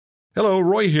Hello,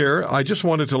 Roy here. I just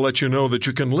wanted to let you know that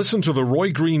you can listen to The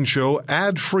Roy Green Show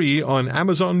ad-free on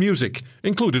Amazon Music,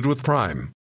 included with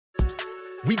Prime.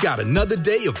 We got another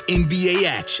day of NBA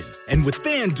action. And with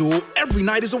FanDuel, every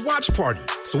night is a watch party.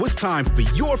 So it's time for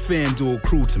your FanDuel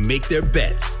crew to make their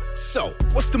bets. So,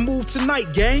 what's the move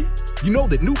tonight, gang? You know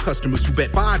that new customers who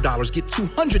bet $5 get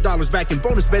 $200 back in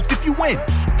bonus bets if you win.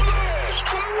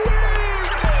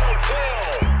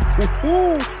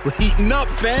 Woohoo! We're heating up,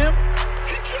 fam.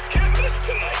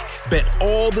 Bet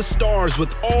all the stars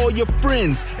with all your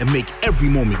friends and make every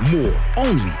moment more.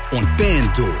 Only on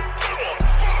FanDuel.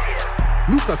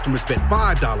 New customers bet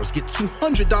 $5, get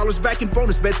 $200 back in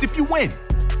bonus bets if you win.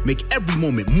 Make every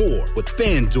moment more with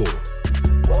FanDuel.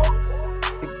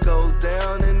 It goes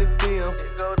down in the DM.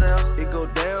 It go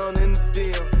down in the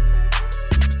DM.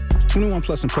 21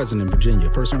 plus and present in Virginia.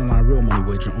 First online real money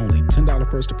wager only. $10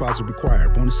 first deposit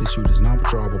required. Bonus issued is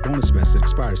non-withdrawable bonus vest that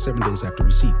expires 7 days after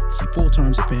receipt. See full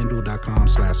terms at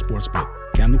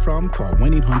FanDuel.com/sportsbook. Gambling problem? Call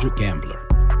 1-800-GAMBLER.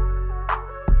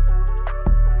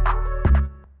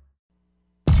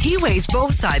 He weighs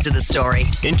both sides of the story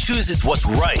and chooses what's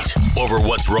right over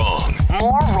what's wrong.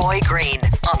 More Roy Green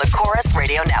on the Chorus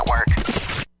Radio Network.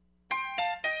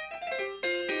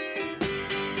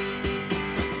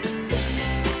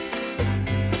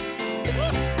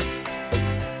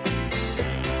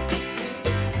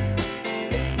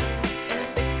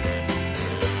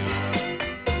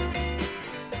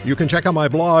 You can check out my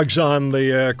blogs on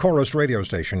the Chorus radio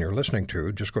station you're listening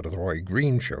to. Just go to the Roy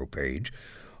Green Show page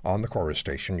on the Chorus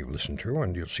station you listen to,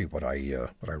 and you'll see what I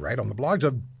write on the blogs.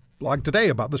 I've blogged today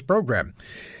about this program.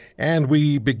 And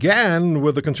we began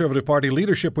with the Conservative Party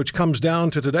leadership, which comes down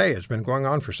to today. It's been going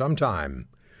on for some time.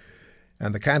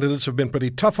 And the candidates have been pretty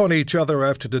tough on each other.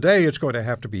 After today, it's going to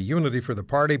have to be unity for the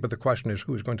party, but the question is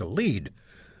who's going to lead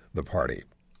the party.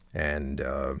 And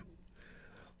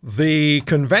the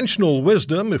conventional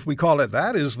wisdom, if we call it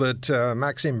that, is that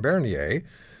Maxime Bernier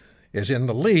is in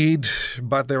the lead,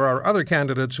 but there are other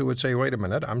candidates who would say, wait a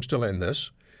minute, I'm still in this,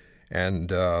 and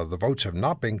the votes have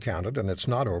not been counted, and it's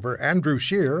not over. Andrew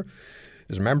Scheer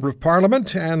is a member of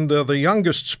Parliament and the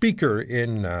youngest speaker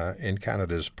in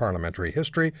Canada's parliamentary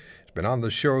history. He's been on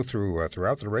the show throughout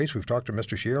the race. We've talked to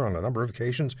Mr. Scheer on a number of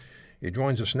occasions. He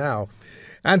joins us now.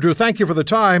 Andrew, thank you for the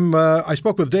time. I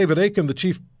spoke with David Aiken, the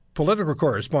chief political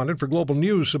correspondent for Global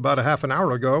News, about a half an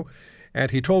hour ago,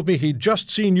 and he told me he'd just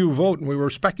seen you vote, and we were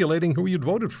speculating who you'd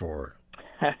voted for.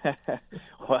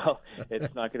 Well,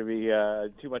 it's not going to be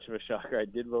too much of a shocker. I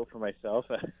did vote for myself,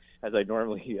 as I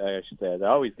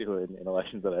always do in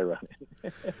elections that I run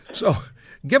in. So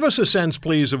give us a sense,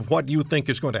 please, of what you think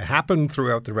is going to happen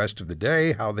throughout the rest of the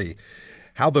day, how the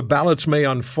ballots may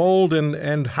unfold,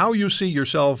 and how you see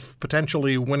yourself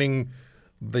potentially winning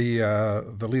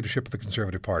the leadership of the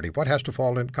Conservative Party. What has to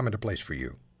come into place for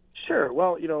you? Sure.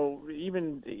 Well,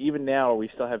 even now, we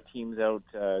still have teams out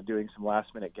doing some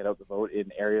last-minute get-out-the-vote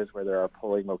in areas where there are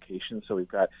polling locations. So we've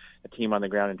got a team on the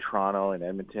ground in Toronto and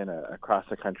Edmonton, across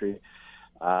the country.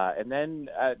 And then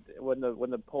when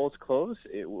the polls close,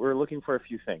 we're looking for a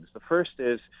few things. The first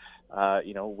is,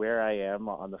 where I am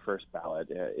on the first ballot.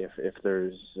 If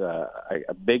there's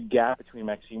a big gap between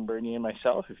Maxime Bernier and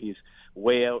myself, if he's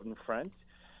way out in front,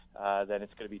 then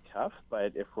it's going to be tough.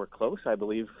 But if we're close, I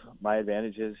believe my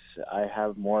advantage is I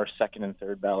have more second and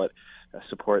third ballot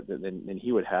support than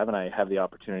he would have, and I have the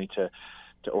opportunity to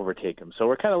overtake him. So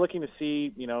we're kind of looking to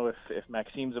see, if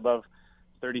Maxime's above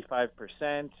 35%,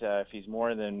 if he's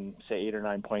more than, say, 8 or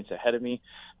 9 points ahead of me,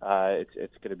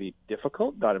 it's going to be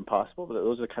difficult, not impossible, but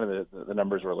those are kind of the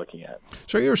numbers we're looking at.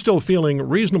 So you're still feeling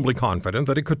reasonably confident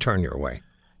that it could turn your way?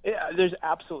 Yeah, there's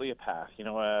absolutely a path.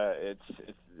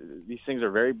 These things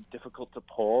are very difficult to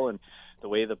poll, and the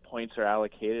way the points are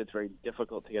allocated, it's very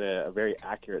difficult to get a very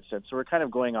accurate sense. So we're kind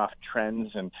of going off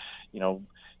trends and,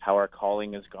 how our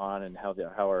calling has gone and how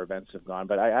our events have gone.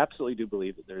 But I absolutely do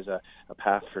believe that there's a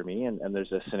path for me, and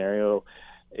there's a scenario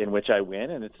in which I win,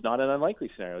 and it's not an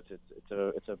unlikely scenario.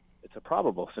 It's a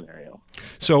probable scenario.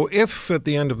 So if at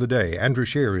the end of the day, Andrew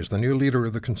Scheer is the new leader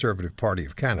of the Conservative Party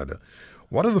of Canada,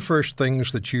 what are the first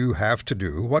things that you have to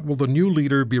do? What will the new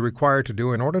leader be required to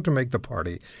do in order to make the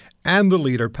party and the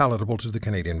leader palatable to the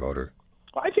Canadian voter?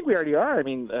 Well, I think we already are. I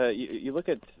mean, you look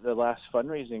at the last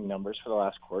fundraising numbers for the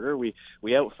last quarter. We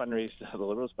out-fundraised the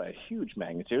Liberals by a huge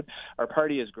magnitude. Our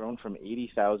party has grown from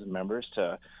 80,000 members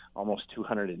to almost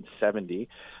 270.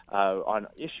 On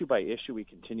issue by issue, we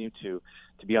continue to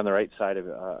be on the right side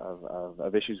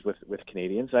of issues with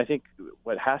Canadians. And I think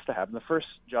what has to happen, the first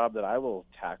job that I will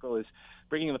tackle is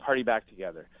bringing the party back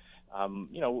together.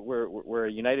 We're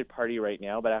a united party right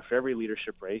now, but after every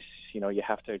leadership race, you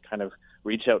have to kind of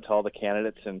reach out to all the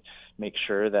candidates and make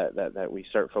sure that we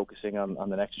start focusing on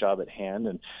the next job at hand.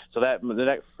 And so that the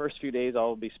next first few days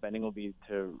I'll be spending will be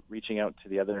to reaching out to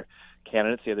the other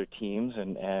candidates, the other teams,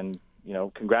 and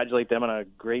congratulate them on a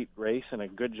great race and a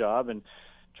good job, and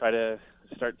try to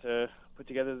start to put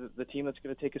together the team that's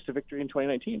going to take us to victory in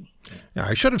 2019. Yeah,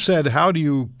 I should have said, how do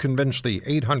you convince the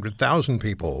 800,000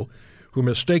 people who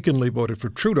mistakenly voted for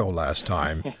Trudeau last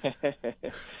time?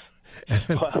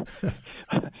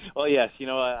 Well, yes.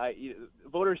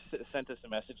 Voters sent us a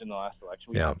message in the last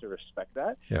election. We have to respect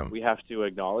that. Yeah. We have to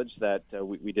acknowledge that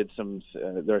we did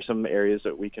there are some areas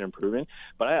that we can improve in.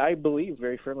 But I believe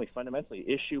very firmly, fundamentally,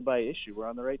 issue by issue, we're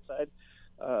on the right side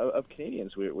of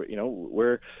Canadians.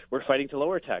 We're fighting to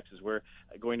lower taxes. We're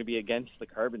going to be against the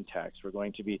carbon tax. We're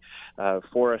going to be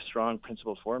for a strong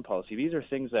principled foreign policy. These are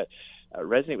things that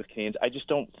resonate with Canadians. I just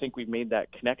don't think we've made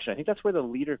that connection. I think that's where the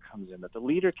leader comes in, that the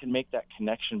leader can make that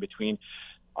connection between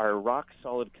our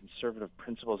rock-solid conservative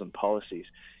principles and policies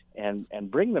and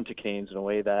bring them to Canadians in a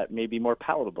way that may be more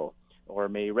palatable or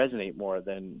may resonate more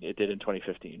than it did in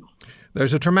 2015.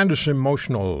 There's a tremendous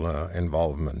emotional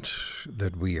involvement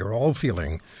that we are all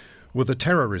feeling with the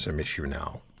terrorism issue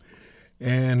now.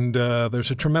 And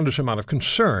there's a tremendous amount of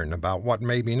concern about what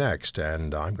may be next.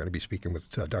 And I'm going to be speaking with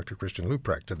Dr. Christian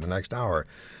Leuprecht in the next hour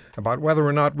about whether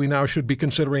or not we now should be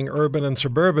considering urban and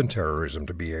suburban terrorism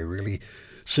to be a really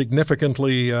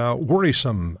significantly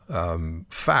worrisome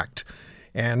fact,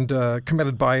 and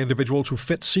committed by individuals who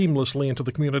fit seamlessly into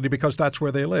the community because that's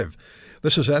where they live.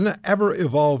 This is an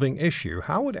ever-evolving issue.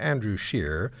 How would Andrew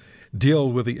Scheer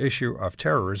deal with the issue of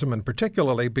terrorism, and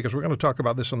particularly, because we're going to talk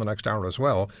about this in the next hour as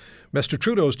well, Mr.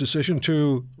 Trudeau's decision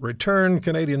to return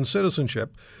Canadian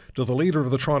citizenship to the leader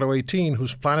of the Toronto 18,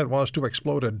 whose plan it was to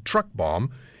explode a truck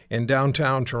bomb in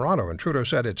downtown Toronto. And Trudeau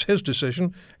said it's his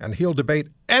decision, and he'll debate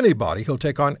anybody, he'll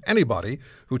take on anybody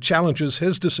who challenges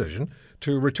his decision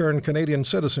to return Canadian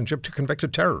citizenship to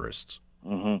convicted terrorists.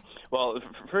 Mm-hmm. Well,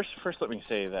 first, let me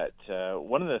say that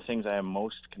one of the things I am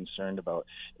most concerned about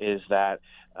is that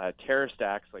terrorist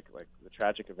acts like the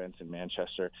tragic events in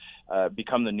Manchester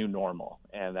become the new normal,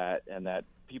 and that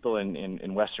people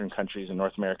in Western countries, in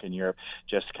North America and Europe,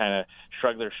 just kind of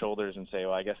shrug their shoulders and say,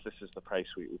 well, I guess this is the price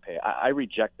we pay. I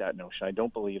reject that notion. I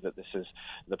don't believe that this is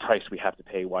the price we have to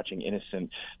pay watching innocent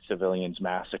civilians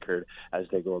massacred as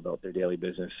they go about their daily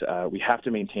business. We have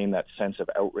to maintain that sense of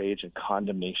outrage and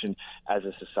condemnation as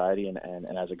a society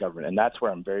and as a government. And that's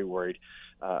where I'm very worried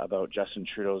about Justin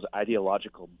Trudeau's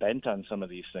ideological bent on some of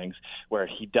these things, where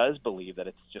he does believe that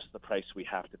it's just the price we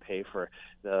have to pay for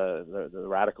the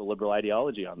radical liberal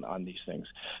ideology on these things.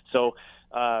 So,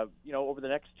 over the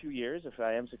next 2 years, if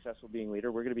I am successful being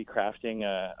leader, we're going to be crafting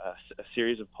a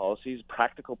series of policies,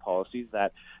 practical policies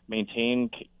that maintain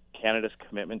Canada's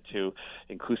commitment to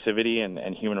inclusivity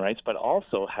and human rights, but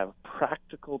also have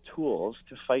practical tools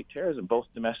to fight terrorism, both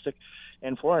domestic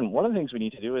and foreign. One of the things we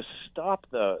need to do is stop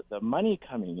the money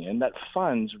coming in that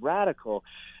funds radical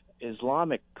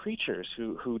Islamic preachers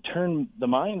who turn the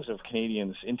minds of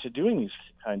Canadians into doing these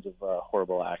kinds of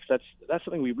horrible acts. That's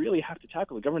something we really have to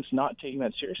tackle. The government's not taking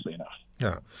that seriously enough.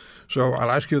 Yeah. So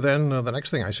I'll ask you then the next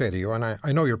thing I say to you, and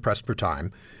I know you're pressed for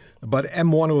time, but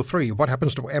M103, what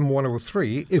happens to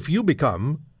M103 if you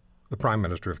become the Prime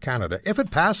Minister of Canada? If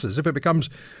it passes, if it becomes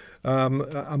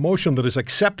a motion that is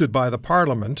accepted by the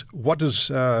Parliament, what does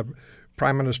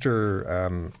Prime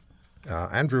Minister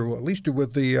Andrew at least do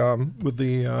with the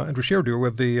Andrew Scheer do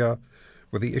with the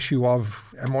issue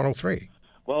of M103?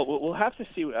 Well, we'll have to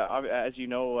see. As you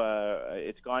know,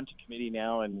 it's gone to committee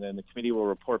now, and then the committee will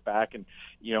report back. And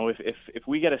if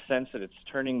we get a sense that it's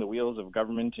turning the wheels of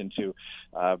government into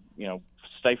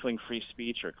stifling free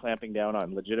speech or clamping down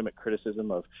on legitimate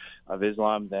criticism of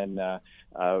Islam, then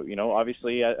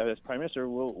obviously as Prime Minister,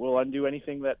 we'll undo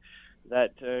anything that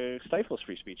stifles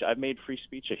free speech. I've made free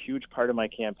speech a huge part of my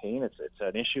campaign. It's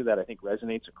an issue that I think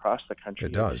resonates across the country.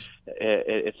 It does.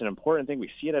 It's an important thing.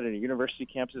 We see it at our university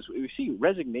campuses. We see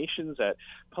resignations at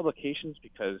publications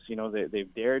because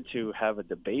they've dared to have a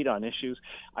debate on issues.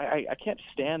 I can't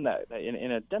stand that.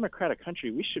 In a democratic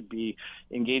country, we should be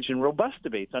engaged in robust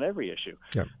debates on every issue.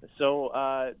 Yep.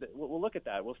 So we'll look at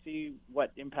that. We'll see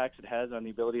what impacts it has on the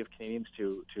ability of Canadians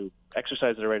to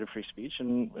exercise their right of free speech,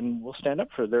 and we'll stand up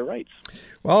for their rights.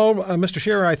 Well, Mr.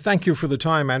 Scheer, I thank you for the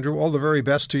time, Andrew. All the very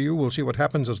best to you. We'll see what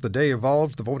happens as the day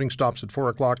evolves. The voting stops at 4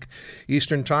 o'clock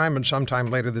Eastern Time, and sometime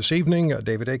later this evening,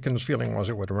 David Aiken's feeling was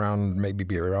it would maybe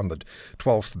be around the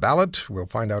 12th ballot. We'll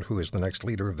find out who is the next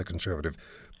leader of the Conservative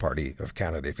Party of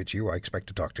Canada. If it's you, I expect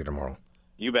to talk to you tomorrow.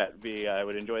 You bet. I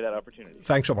would enjoy that opportunity.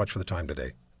 Thanks so much for the time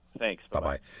today. Thanks.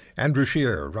 Bye-bye. Andrew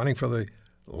Scheer, running for the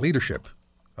leadership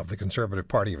of the Conservative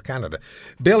Party of Canada.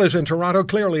 Bill is in Toronto,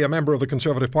 clearly a member of the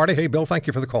Conservative Party. Hey, Bill, thank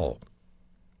you for the call.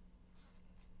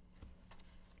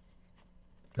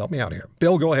 Help me out here.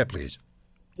 Bill, go ahead, please.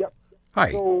 Yep.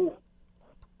 Hi. So,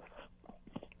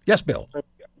 yes, Bill. I'm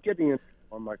getting into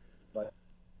on my, but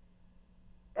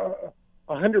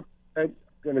 100%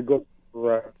 going to go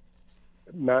for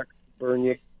Max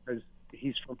Bernier because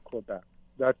he's from Quebec.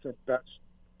 That's a best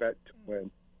bet to win.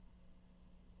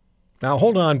 Now,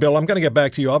 hold on, Bill. I'm going to get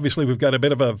back to you. Obviously, we've got a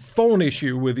bit of a phone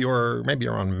issue with maybe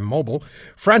you're on mobile.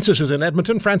 Francis is in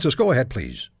Edmonton. Francis, go ahead,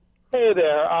 please. Hey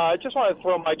there. I just want to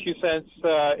throw my 2 cents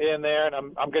in there, and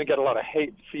I'm going to get a lot of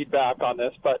hate feedback on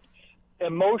this, but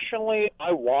emotionally,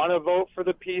 I want to vote for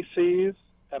the PCs.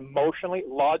 Emotionally,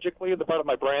 logically, the part of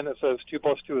my brain that says 2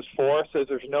 + 2 is 4 says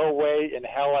there's no way in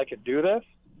hell I could do this.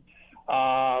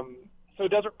 So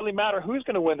it doesn't really matter who's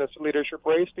going to win this leadership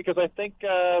race because I think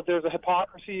there's a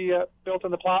hypocrisy built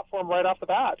in the platform right off the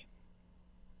bat.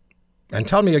 And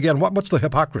tell me again, what's the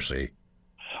hypocrisy?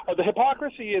 The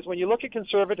hypocrisy is when you look at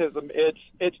conservatism,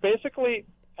 it's basically,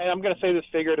 and I'm going to say this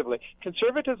figuratively,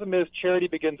 conservatism is charity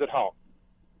begins at home.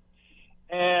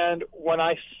 And when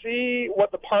I see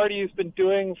what the party has been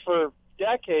doing for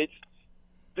decades,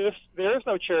 there is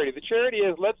no charity. The charity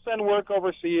is let's send work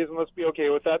overseas and let's be okay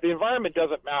with that. The environment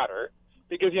doesn't matter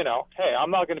because, hey,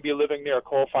 I'm not going to be living near a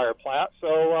coal-fired plant,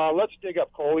 so let's dig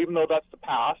up coal, even though that's the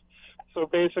past. So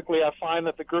basically, I find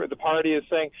that the party is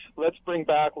saying, let's bring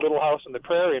back Little House on the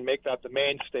Prairie and make that the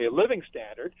mainstay living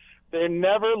standard. They're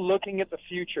never looking at the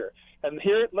future. And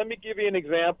here, let me give you an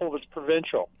example that's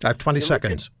provincial. I have 20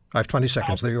 seconds.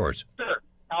 They're yours. Sure.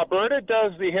 Alberta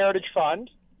does the Heritage Fund,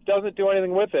 doesn't do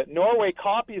anything with it. Norway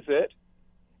copies it,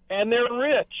 and they're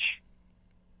rich.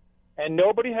 And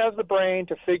nobody has the brain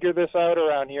to figure this out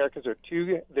around here because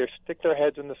they stick their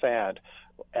heads in the sand.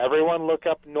 Everyone look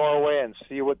up Norway and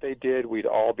see what they did. We'd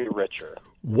all be richer.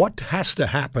 What has to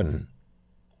happen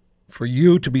for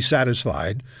you to be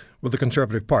satisfied with the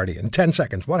Conservative Party? In 10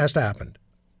 seconds, what has to happen?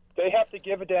 They have to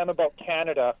give a damn about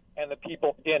Canada and the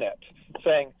people in it,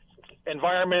 saying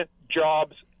environment,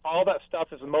 jobs, all that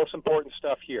stuff is the most important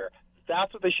stuff here.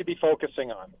 That's what they should be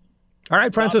focusing on. All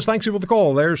right, Francis, thanks you for the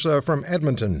call. There's from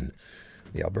Edmonton,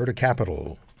 the Alberta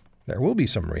capital. There will be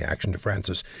some reaction to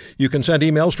Francis. You can send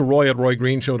emails to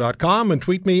roy@roygreenshow.com and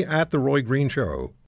tweet me at The Roy Green Show.